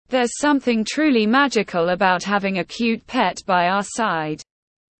There's something truly magical about having a cute pet by our side.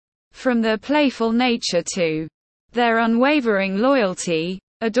 From their playful nature to their unwavering loyalty,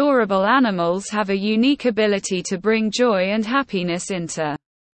 adorable animals have a unique ability to bring joy and happiness into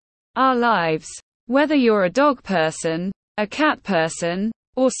our lives. Whether you're a dog person, a cat person,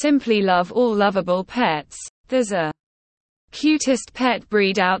 or simply love all lovable pets, there's a cutest pet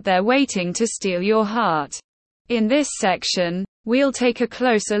breed out there waiting to steal your heart. In this section, we'll take a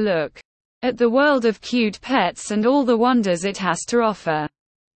closer look at the world of cute pets and all the wonders it has to offer.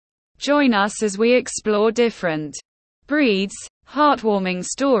 Join us as we explore different breeds, heartwarming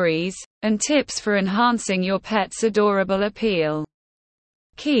stories, and tips for enhancing your pet's adorable appeal.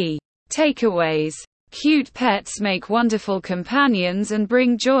 Key takeaways. Cute pets make wonderful companions and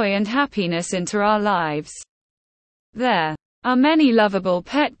bring joy and happiness into our lives. There are many lovable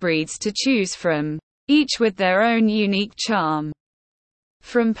pet breeds to choose from, each with their own unique charm.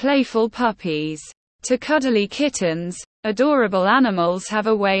 From playful puppies to cuddly kittens, adorable animals have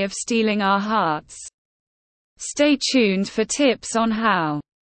a way of stealing our hearts. Stay tuned for tips on how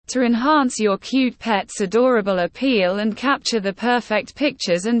to enhance your cute pet's adorable appeal and capture the perfect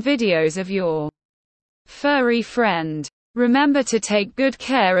pictures and videos of your furry friend. Remember to take good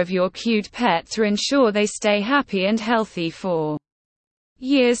care of your cute pet to ensure they stay happy and healthy for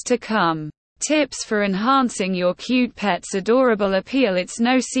years to come. Tips for enhancing your cute pet's adorable appeal. It's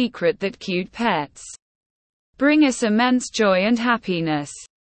no secret that cute pets bring us immense joy and happiness.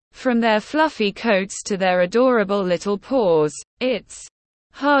 From their fluffy coats to their adorable little paws, it's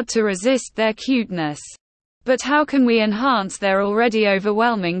hard to resist their cuteness. But how can we enhance their already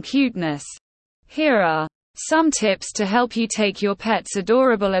overwhelming cuteness? Here are some tips to help you take your pet's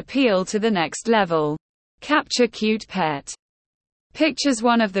adorable appeal to the next level. Capture cute pet pictures.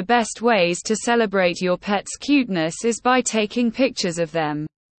 One of the best ways to celebrate your pet's cuteness is by taking pictures of them.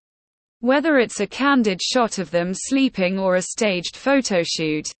 Whether it's a candid shot of them sleeping or a staged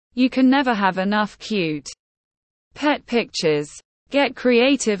photoshoot, you can never have enough cute pet pictures. Get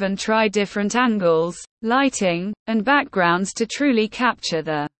creative and try different angles, lighting, and backgrounds to truly capture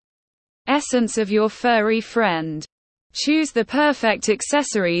the essence of your furry friend. Choose the perfect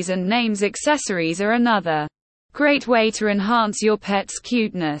accessories and names. Accessories are another great way to enhance your pet's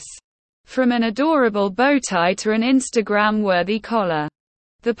cuteness. From an adorable bow tie to an Instagram-worthy collar,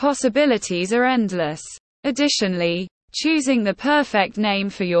 the possibilities are endless. Additionally, choosing the perfect name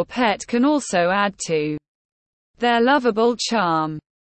for your pet can also add to their lovable charm.